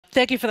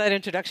Thank you for that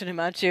introduction,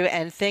 Himanshu,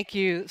 and thank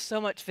you so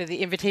much for the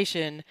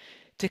invitation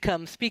to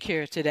come speak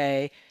here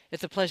today.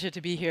 It's a pleasure to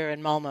be here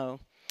in Malmo.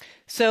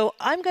 So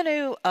I'm going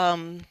to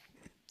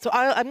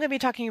be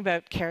talking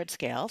about care at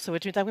scale. So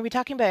which means I'm going to be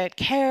talking about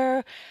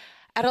care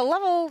at a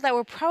level that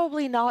we're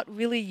probably not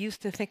really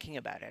used to thinking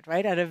about it,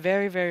 right? At a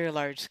very, very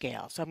large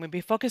scale. So I'm going to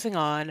be focusing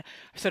on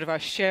sort of our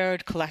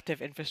shared collective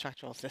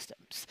infrastructural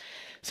systems.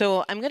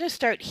 So I'm going to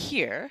start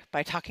here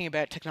by talking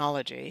about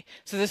technology.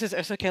 So this is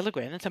Ursula K. Le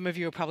Guin, and some of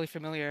you are probably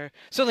familiar,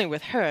 certainly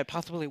with her,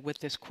 possibly with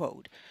this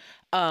quote.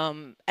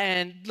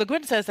 And Le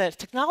Guin says that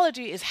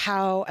technology is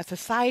how a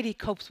society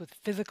copes with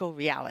physical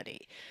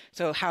reality.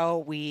 So how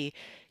we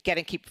get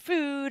and keep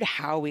food,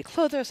 how we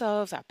clothe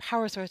ourselves, our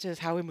power sources,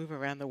 how we move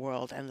around the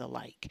world, and the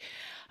like.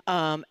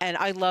 And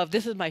I love,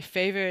 this is my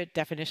favorite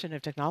definition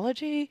of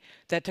technology,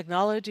 that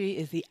technology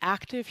is the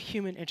active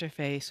human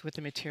interface with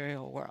the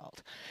material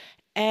world.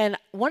 And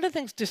one of the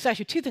things, just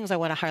actually two things I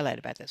want to highlight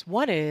about this.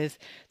 One is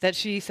that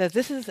she says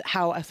this is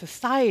how a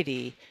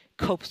society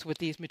copes with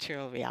these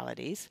material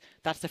realities.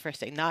 That's the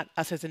first thing, not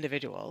us as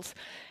individuals.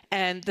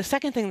 And the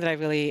second thing that I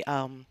really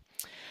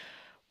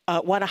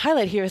want to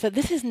highlight here is that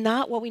this is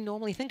not what we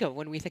normally think of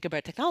when we think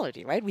about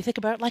technology, right? We think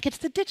about like it's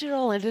the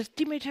digital and it's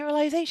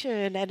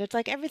dematerialization and it's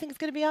like everything's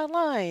going to be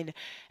online.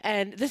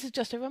 And this is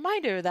just a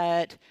reminder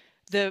that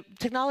the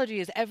technology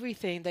is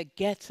everything that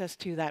gets us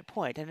to that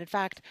point. And in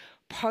fact,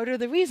 part of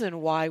the reason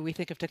why we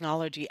think of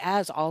technology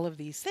as all of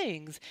these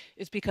things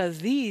is because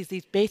these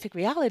basic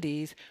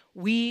realities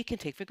we can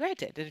take for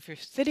granted. And if you're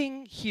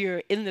sitting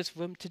here in this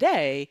room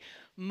today,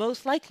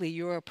 most likely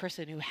you're a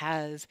person who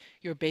has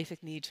your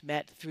basic needs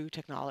met through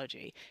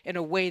technology in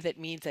a way that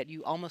means that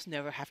you almost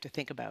never have to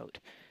think about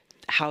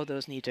how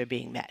those needs are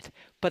being met.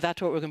 But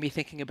that's what we're going to be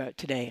thinking about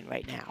today and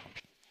right now.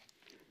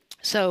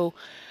 So,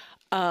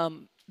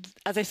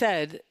 as I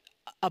said,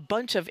 a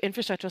bunch of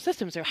infrastructural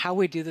systems are how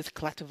we do this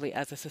collectively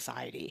as a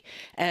society.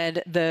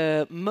 And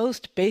the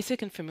most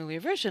basic and familiar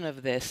version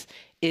of this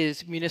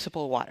is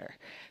municipal water.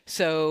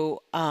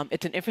 So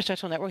it's an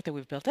infrastructural network that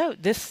we've built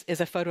out. This is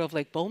a photo of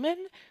Lake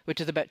Bolman,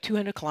 which is about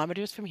 200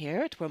 kilometers from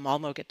here. It's where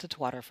Malmo gets its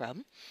water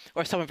from,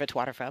 or some of its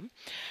water from.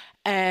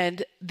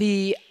 And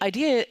the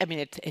idea, I mean,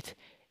 it's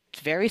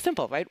very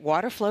simple, right?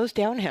 Water flows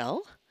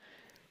downhill.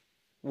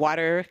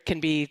 Water can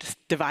be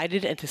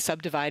divided into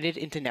subdivided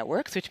into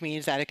networks, which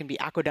means that it can be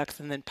aqueducts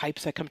and then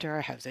pipes that come to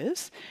our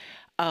houses.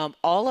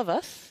 All of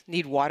us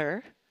need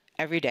water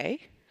every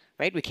day,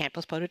 right? We can't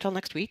postpone it till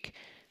next week,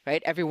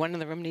 right? Everyone in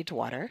the room needs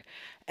water.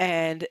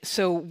 And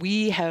so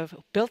we have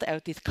built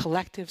out these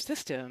collective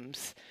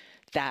systems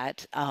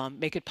that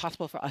make it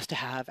possible for us to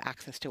have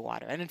access to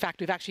water. And in fact,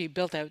 we've actually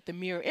built out the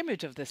mirror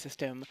image of the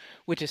system,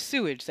 which is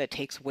sewage that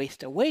takes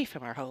waste away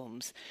from our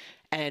homes.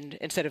 And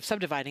instead of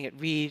subdividing it,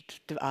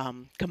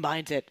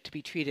 combines it to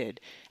be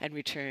treated and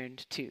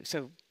returned to.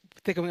 So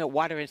thinking about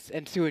water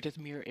and sewage as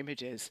mirror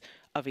images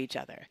of each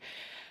other.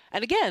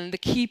 And again, the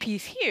key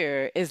piece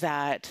here is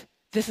that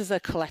this is a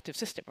collective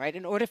system, right?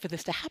 In order for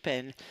this to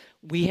happen,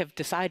 we have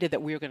decided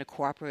that we are going to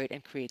cooperate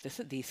and create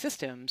these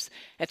systems.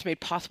 It's made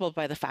possible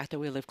by the fact that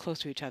we live close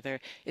to each other.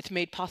 It's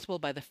made possible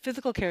by the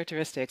physical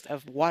characteristics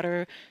of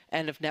water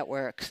and of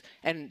networks,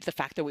 and the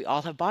fact that we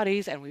all have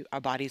bodies, and we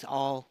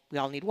all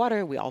need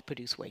water. We all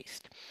produce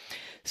waste.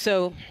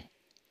 So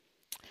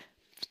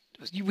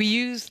we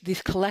use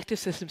these collective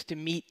systems to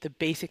meet the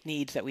basic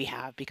needs that we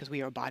have because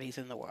we are bodies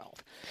in the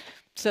world.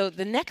 So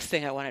the next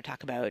thing I want to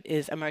talk about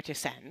is Amartya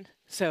Sen.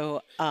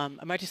 So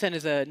Amartya Sen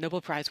is a Nobel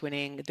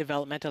Prize-winning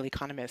developmental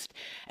economist,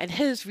 and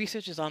his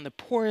research is on the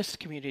poorest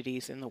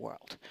communities in the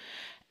world.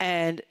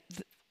 And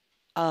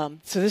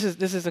so this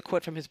is a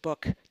quote from his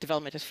book,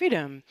 Development as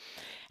Freedom,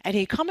 and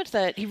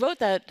he wrote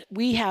that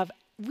we have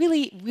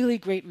really, really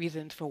great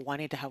reasons for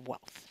wanting to have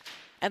wealth.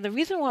 And the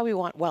reason why we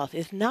want wealth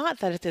is not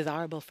that it's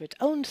desirable for its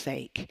own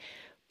sake,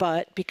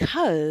 but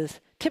because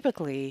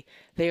typically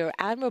they are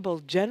admirable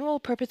general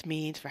purpose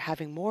means for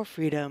having more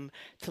freedom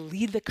to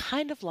lead the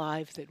kind of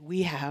lives that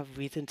we have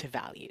reason to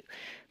value,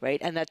 right?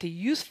 And that the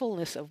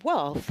usefulness of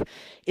wealth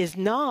is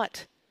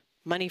not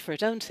money for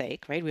its own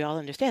sake, right? We all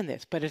understand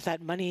this, but it's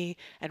that money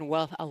and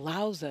wealth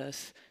allows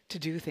us to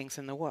do things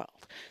in the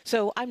world.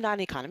 So I'm not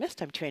an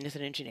economist, I'm trained as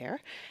an engineer.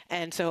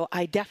 And so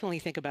I definitely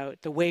think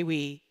about the way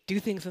we do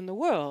things in the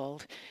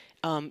world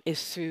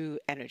is through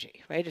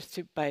energy, right? It's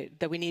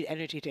that we need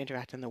energy to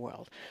interact in the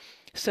world.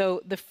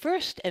 So the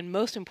first and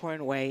most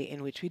important way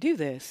in which we do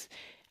this,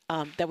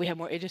 that we have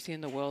more agency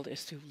in the world,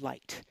 is through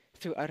light,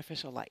 through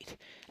artificial light.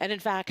 And in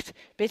fact,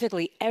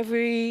 basically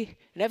in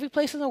every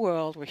place in the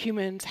world where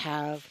humans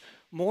have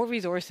more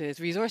resources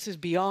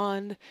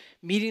beyond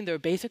meeting their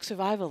basic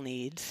survival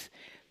needs,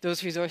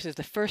 those resources,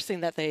 the first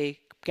thing that they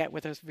get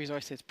with those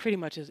resources pretty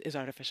much is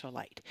artificial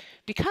light.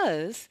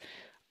 Because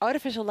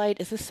artificial light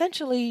is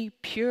essentially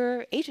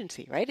pure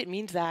agency, right? It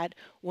means that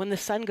when the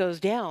sun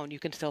goes down, you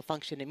can still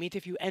function. It means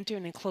if you enter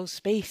an enclosed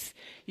space,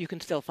 you can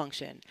still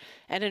function.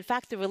 And in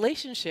fact, the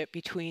relationship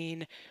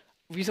between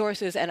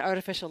resources and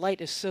artificial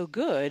light is so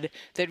good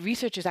that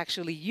researchers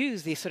actually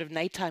use these sort of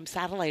nighttime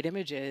satellite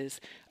images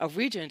of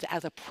regions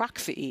as a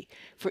proxy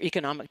for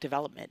economic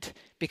development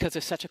because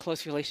there's such a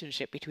close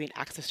relationship between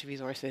access to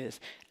resources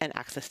and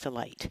access to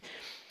light.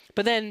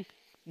 But then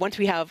once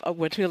we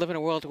live in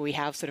a world where we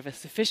have sort of a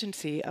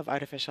sufficiency of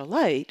artificial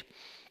light,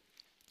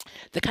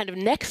 the kind of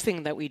next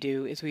thing that we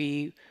do is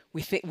we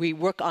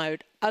work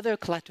out other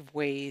collective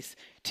ways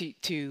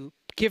to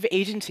give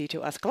agency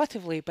to us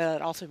collectively, but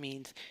it also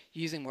means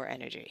using more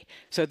energy.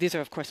 So these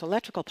are, of course,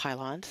 electrical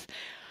pylons.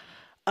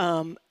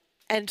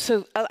 And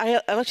so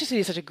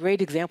electricity is such a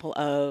great example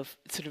of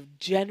sort of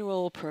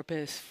general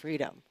purpose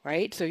freedom,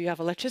 right? So you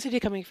have electricity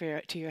coming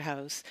to your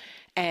house,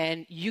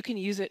 and you can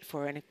use it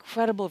for an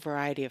incredible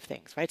variety of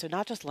things, right? So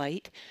not just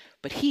light,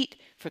 but heat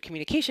for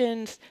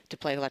communications, to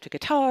play electric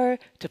guitar,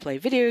 to play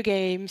video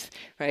games,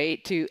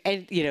 right?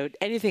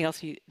 Anything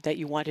else that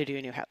you want to do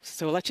in your house.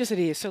 So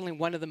electricity is certainly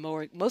one of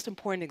the most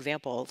important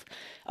examples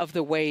of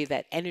the way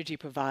that energy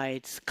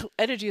provides.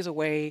 Energy is a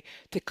way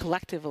to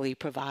collectively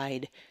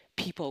provide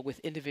people with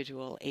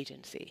individual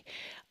agency.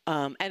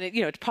 It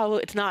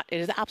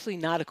is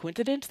absolutely not a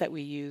coincidence that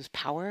we use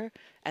power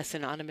as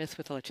synonymous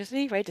with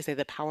electricity, right? To say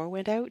the power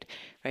went out,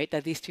 right?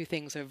 That these two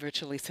things are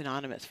virtually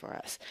synonymous for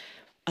us.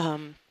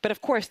 But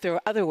of course, there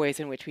are other ways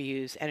in which we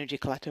use energy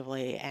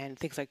collectively, and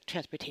things like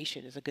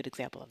transportation is a good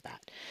example of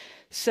that.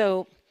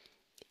 So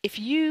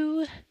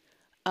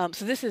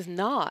so this is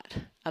not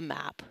a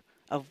map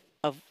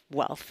of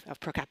wealth, of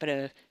per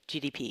capita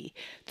GDP.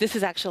 This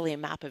is actually a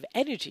map of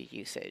energy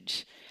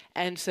usage.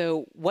 And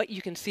so what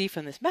you can see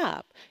from this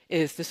map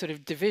is the sort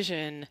of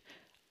division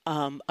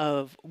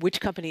of which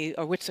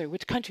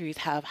countries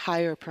have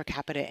higher per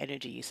capita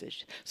energy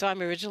usage. So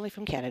I'm originally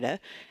from Canada,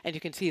 and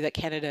you can see that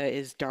Canada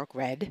is dark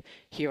red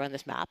here on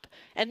this map.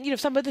 And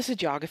some of this is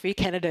geography.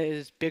 Canada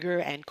is bigger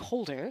and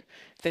colder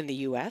than the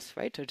US,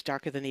 right? So it's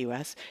darker than the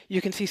US.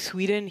 You can see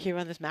Sweden here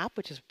on this map,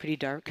 which is a pretty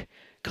dark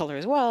color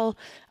as well.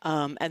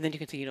 And then you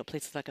can see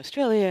places like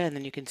Australia, and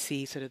then you can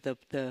see sort of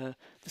the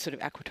sort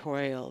of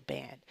equatorial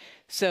band.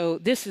 So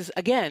this is,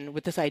 again,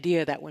 with this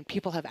idea that when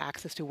people have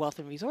access to wealth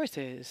and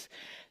resources,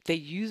 they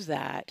use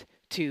that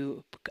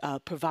to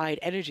provide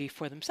energy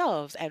for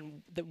themselves.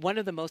 And one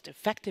of the most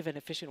effective and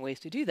efficient ways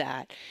to do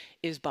that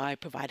is by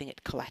providing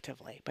it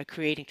collectively, by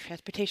creating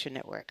transportation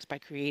networks, by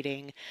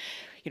creating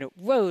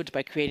roads,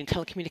 by creating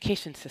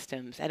telecommunication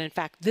systems. And in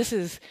fact, this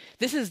is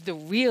the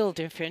real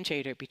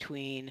differentiator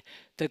between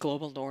the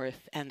global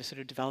north and the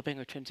sort of developing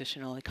or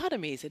transitional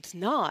economies. It's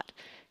not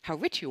how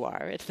rich you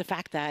are. It's the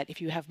fact that if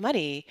you have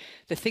money,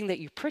 the thing that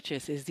you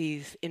purchase is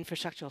these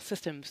infrastructural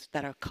systems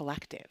that are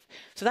collective.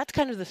 So that's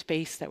kind of the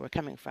space that we're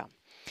coming from.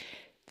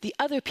 The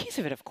other piece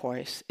of it, of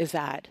course, is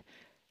that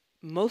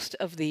most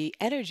of the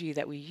energy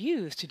that we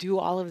use to do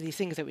all of these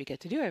things that we get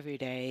to do every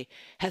day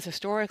has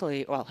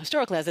historically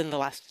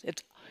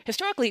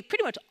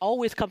pretty much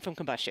always come from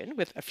combustion,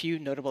 with a few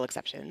notable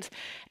exceptions.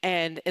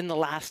 And in the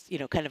last,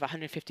 kind of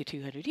 150,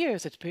 200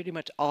 years, it's pretty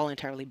much all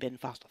entirely been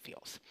fossil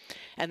fuels.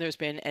 And there's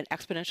been an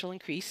exponential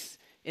increase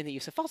in the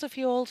use of fossil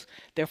fuels,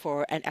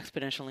 therefore an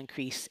exponential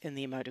increase in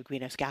the amount of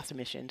greenhouse gas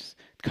emissions,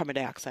 carbon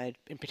dioxide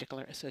in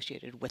particular,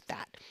 associated with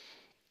that.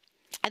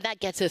 And that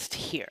gets us to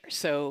here.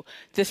 So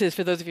this is,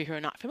 for those of you who are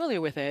not familiar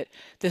with it,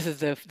 this is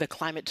the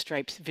climate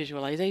stripes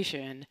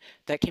visualization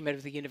that came out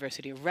of the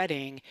University of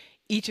Reading.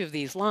 Each of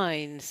these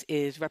lines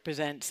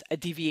represents a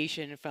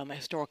deviation from a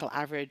historical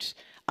average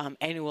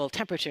annual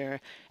temperature.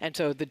 And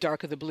so the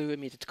darker the blue, it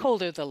means it's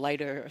colder. The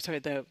lighter,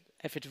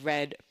 if it's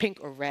red, pink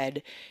or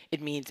red,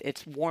 it means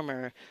it's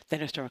warmer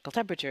than historical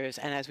temperatures.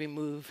 And as we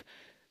move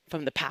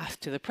from the past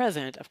to the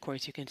present, of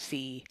course, you can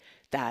see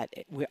that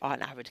we're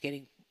on average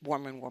getting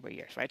warmer and warmer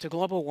years, right? So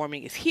global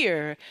warming is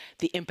here.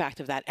 The impact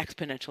of that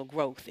exponential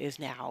growth is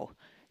now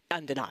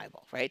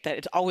undeniable, right? That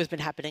it's always been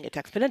happening. It's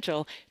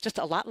exponential, just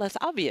a lot less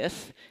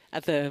obvious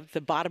at the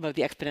bottom of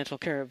the exponential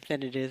curve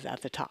than it is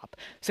at the top.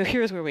 So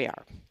here's where we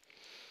are.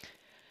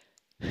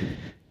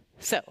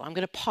 So I'm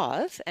going to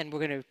pause, and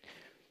we're going to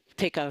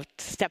take a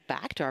step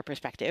back to our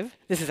perspective.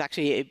 This is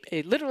actually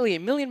literally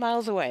 1 million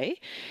miles away.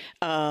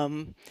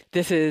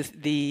 This is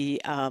the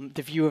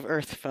view of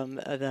Earth from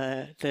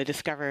the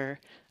Discover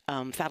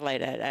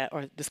satellite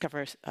or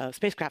Discover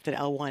spacecraft at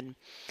L1.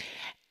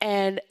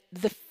 And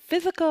the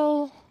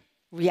physical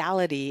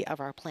reality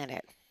of our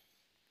planet,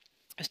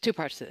 there's two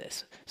parts to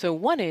this. So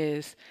one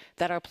is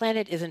that our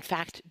planet is in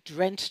fact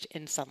drenched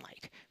in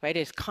sunlight, right?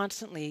 It's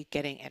constantly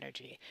getting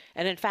energy.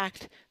 And in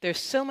fact, there's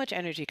so much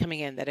energy coming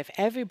in that if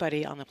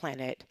everybody on the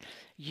planet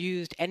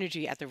used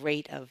energy at the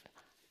rate of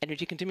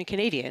energy consuming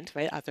Canadians,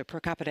 right, at their per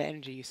capita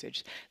energy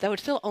usage, that would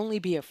still only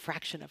be a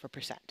fraction of a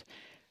percent.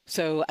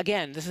 So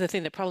again, this is the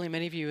thing that probably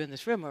many of you in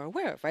this room are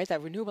aware of, right?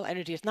 That renewable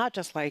energy is not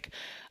just like,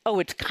 oh,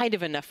 it's kind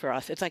of enough for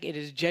us. It's like it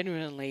is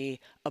genuinely,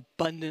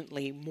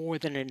 abundantly more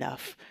than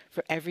enough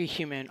for every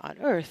human on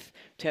Earth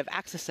to have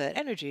access to that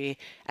energy.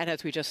 And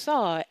as we just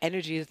saw,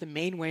 energy is the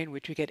main way in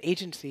which we get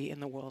agency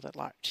in the world at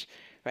large,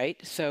 right?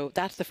 So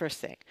that's the first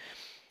thing.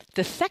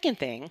 The second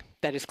thing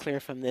that is clear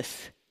from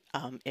this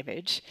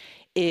image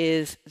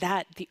is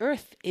that the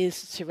Earth is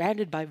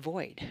surrounded by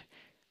void,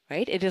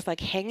 right? It is like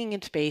hanging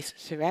in space,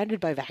 surrounded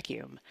by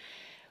vacuum.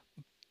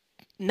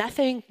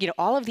 Nothing,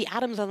 all of the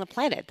atoms on the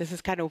planet, this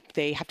is kind of,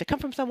 they have to come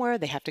from somewhere,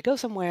 they have to go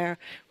somewhere,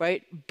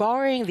 right?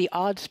 Barring the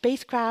odd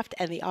spacecraft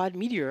and the odd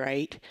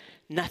meteorite,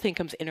 nothing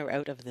comes in or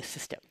out of the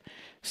system.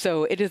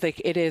 So it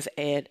is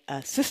a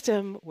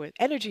system where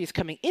energy is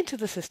coming into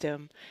the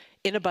system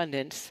in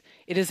abundance.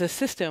 It is a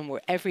system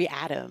where every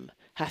atom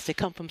has to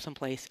come from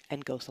someplace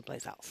and go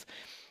someplace else.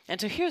 And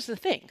so here's the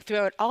thing.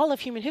 Throughout all of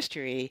human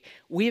history,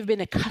 we have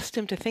been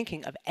accustomed to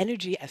thinking of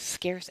energy as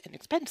scarce and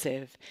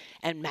expensive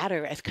and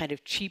matter as kind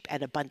of cheap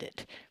and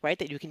abundant, right?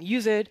 That you can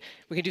use it,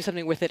 we can do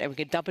something with it, and we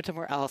can dump it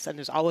somewhere else, and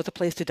there's always a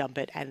place to dump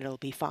it, and it'll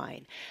be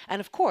fine. And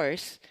of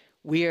course,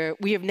 we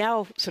have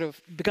now sort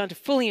of begun to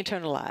fully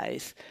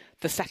internalize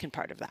the second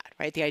part of that,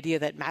 right? The idea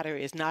that matter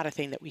is not a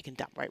thing that we can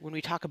dump, right? When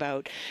we talk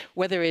about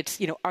whether it's,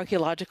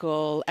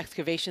 archaeological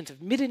excavations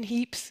of midden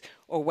heaps,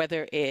 or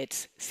whether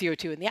it's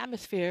CO2 in the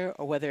atmosphere,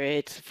 or whether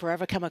it's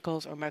forever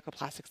chemicals or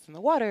microplastics in the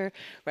water,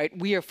 right?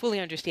 We are fully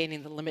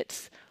understanding the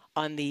limits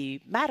on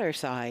the matter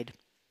side.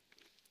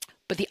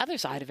 But the other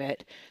side of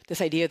it,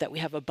 this idea that we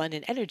have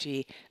abundant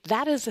energy,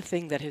 that is the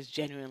thing that has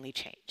genuinely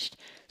changed.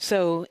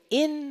 So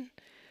in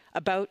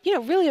about,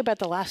 really about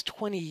the last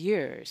 20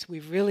 years,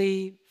 we've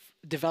really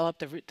developed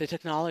the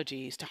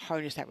technologies to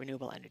harness that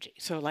renewable energy.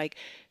 So like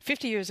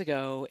 50 years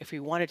ago, if we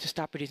wanted to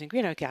stop producing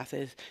greenhouse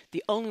gases,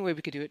 the only way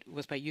we could do it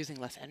was by using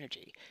less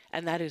energy.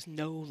 And that is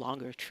no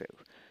longer true.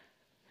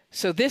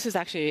 So this is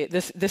actually,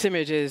 this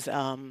image is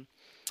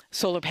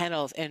solar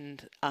panels in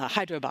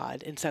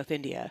Hyderabad in South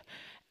India.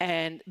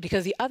 And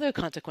because the other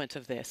consequence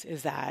of this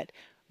is that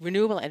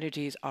renewable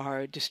energies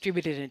are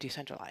distributed and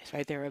decentralized,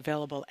 right? They're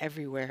available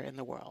everywhere in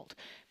the world.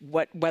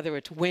 Whether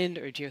it's wind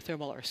or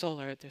geothermal or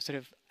solar, they're sort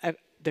of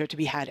they're to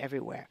be had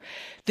everywhere.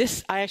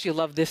 I actually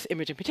love this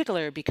image in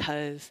particular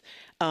because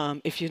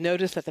if you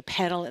notice that the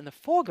panel in the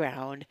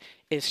foreground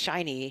is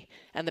shiny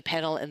and the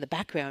panel in the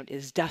background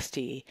is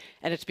dusty,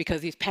 and it's because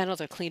these panels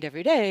are cleaned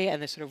every day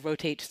and they sort of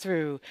rotate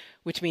through,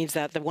 which means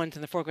that the ones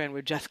in the foreground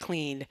were just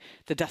cleaned.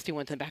 The dusty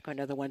ones in the background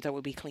are the ones that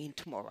will be cleaned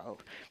tomorrow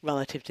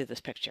relative to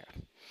this picture.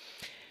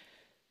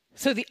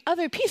 So the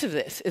other piece of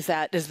this is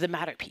the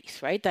matter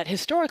piece, right? That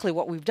historically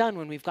what we've done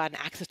when we've gotten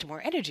access to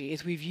more energy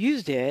is we've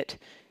used it,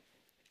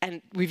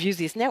 and we've used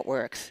these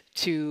networks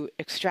to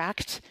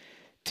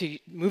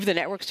move the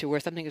networks to where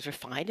something is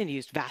refined and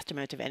used vast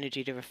amounts of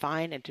energy to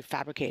refine and to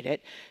fabricate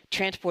it,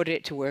 transport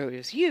it to where it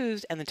was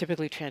used, and then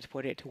typically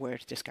transport it to where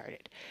it's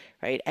discarded,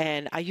 right?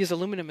 And I use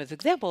aluminum as an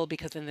example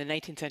because in the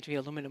 19th century,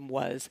 aluminum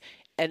was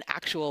an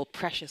actual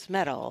precious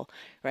metal,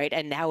 right?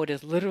 And now it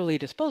is literally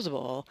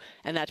disposable,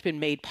 and that's been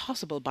made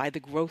possible by the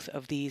growth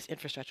of these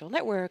infrastructural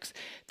networks,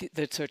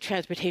 the sort of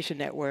transportation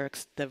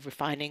networks, the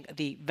refining,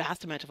 the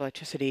vast amount of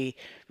electricity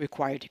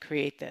required to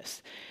create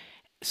this.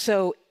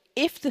 So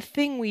if the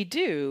thing we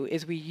do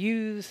is we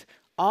use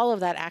all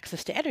of that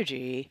access to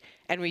energy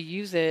and we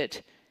use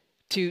it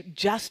to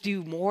just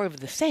do more of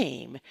the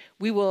same,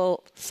 we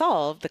will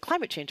solve the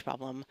climate change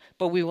problem,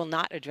 but we will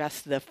not address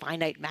the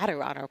finite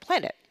matter on our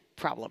planet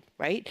problem,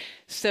 right?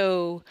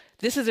 So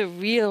this is a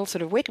real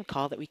sort of wake-up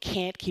call that we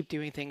can't keep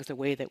doing things the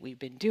way that we've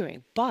been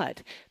doing,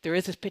 but there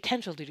is this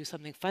potential to do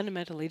something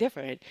fundamentally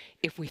different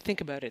if we think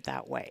about it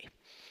that way.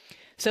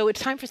 So it's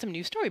time for some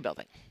new story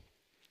building.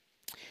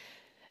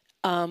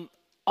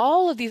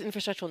 All of these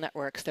infrastructural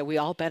networks that we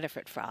all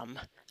benefit from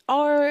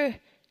are,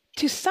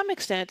 to some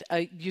extent,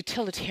 a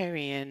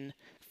utilitarian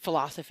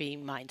philosophy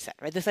mindset,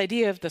 right? This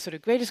idea of the sort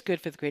of greatest good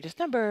for the greatest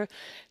number,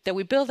 that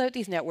we build out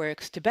these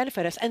networks to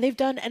benefit us, and they've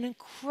done an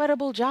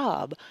incredible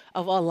job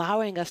of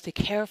allowing us to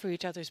care for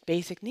each other's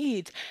basic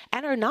needs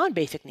and our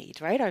non-basic needs,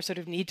 right? Our sort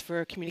of needs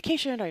for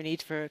communication, our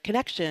needs for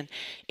connection,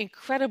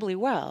 incredibly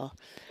well.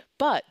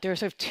 But there are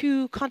sort of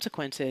two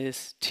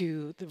consequences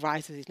to the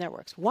rise of these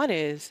networks. One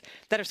is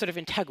that are sort of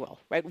integral,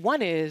 right?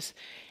 One is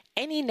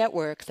any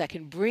networks that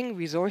can bring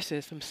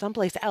resources from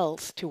someplace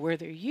else to where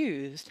they're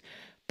used,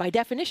 by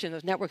definition,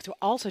 those networks are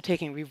also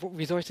taking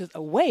resources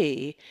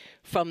away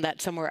from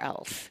that somewhere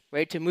else,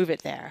 right, to move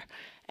it there.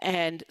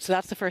 And so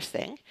that's the first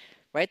thing,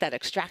 right, that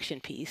extraction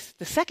piece.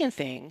 The second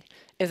thing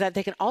is that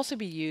they can also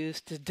be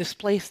used to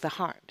displace the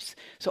harms.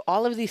 So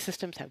all of these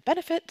systems have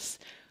benefits.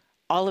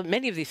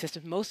 Many of these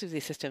systems, most of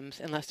these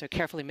systems, unless they're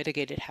carefully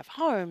mitigated, have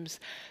harms.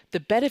 The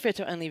benefits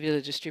are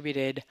unevenly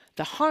distributed.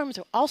 The harms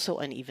are also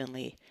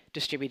unevenly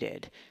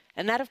distributed.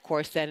 And that, of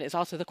course, then is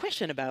also the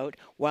question about,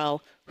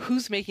 well,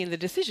 who's making the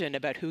decision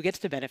about who gets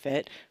the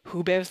benefit,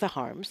 who bears the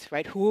harms,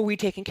 right? Who are we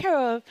taking care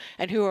of,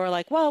 and who are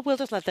like, well, we'll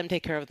just let them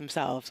take care of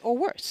themselves, or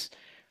worse,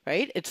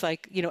 right? It's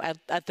like,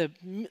 at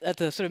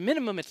the sort of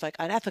minimum, it's like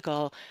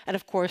unethical, and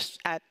of course,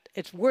 at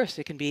its worst,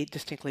 it can be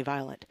distinctly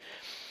violent.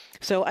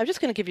 So I'm just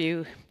going to give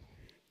you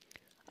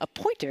a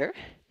pointer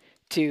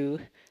to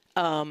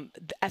the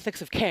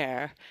ethics of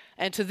care.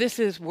 And so this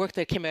is work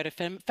that came out of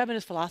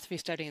feminist philosophy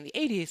starting in the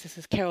 80s. This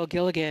is Carol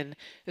Gilligan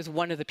is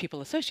one of the people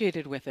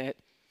associated with it.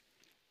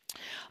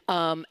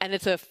 And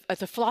it's a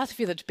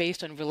philosophy that's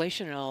based on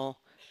relational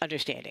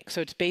understanding.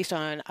 So it's based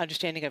on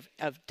understanding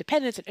of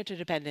dependence and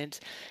interdependence.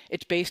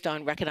 It's based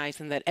on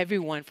recognizing that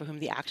everyone for whom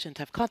the actions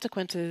have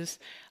consequences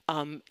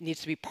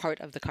needs to be part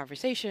of the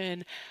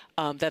conversation,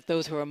 that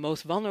those who are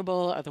most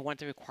vulnerable are the ones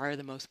that require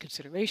the most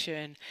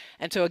consideration.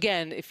 And so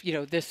again, if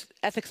this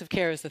ethics of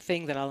care is the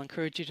thing that I'll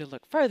encourage you to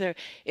look further,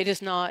 it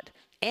is not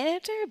an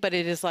answer, but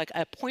it is like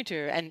a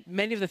pointer, and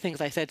many of the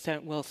things I said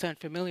will sound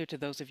familiar to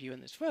those of you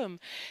in this room.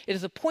 It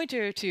is a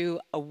pointer to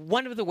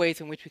one of the ways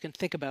in which we can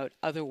think about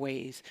other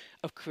ways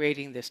of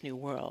creating this new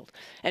world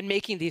and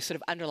making these sort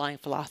of underlying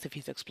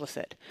philosophies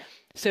explicit.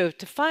 So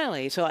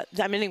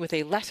I'm ending with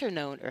a lesser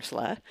known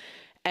Ursula.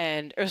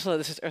 And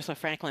this is Ursula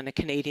Franklin, a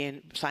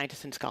Canadian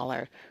scientist and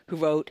scholar, who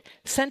wrote,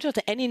 "Central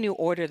to any new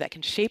order that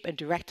can shape and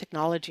direct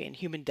technology and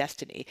human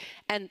destiny,"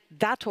 and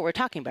that's what we're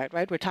talking about,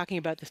 right? We're talking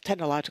about this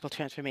technological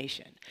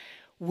transformation,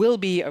 will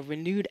be a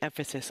renewed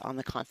emphasis on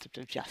the concept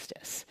of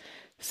justice.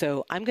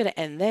 So I'm going to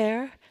end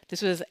there.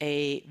 This was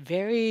a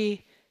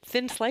very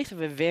thin slice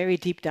of a very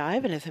deep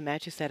dive, and as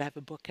Amartya said, I have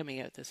a book coming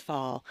out this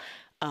fall.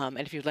 And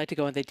if you'd like to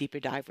go on the deeper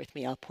dive with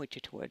me, I'll point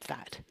you towards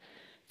that.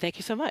 Thank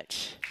you so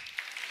much.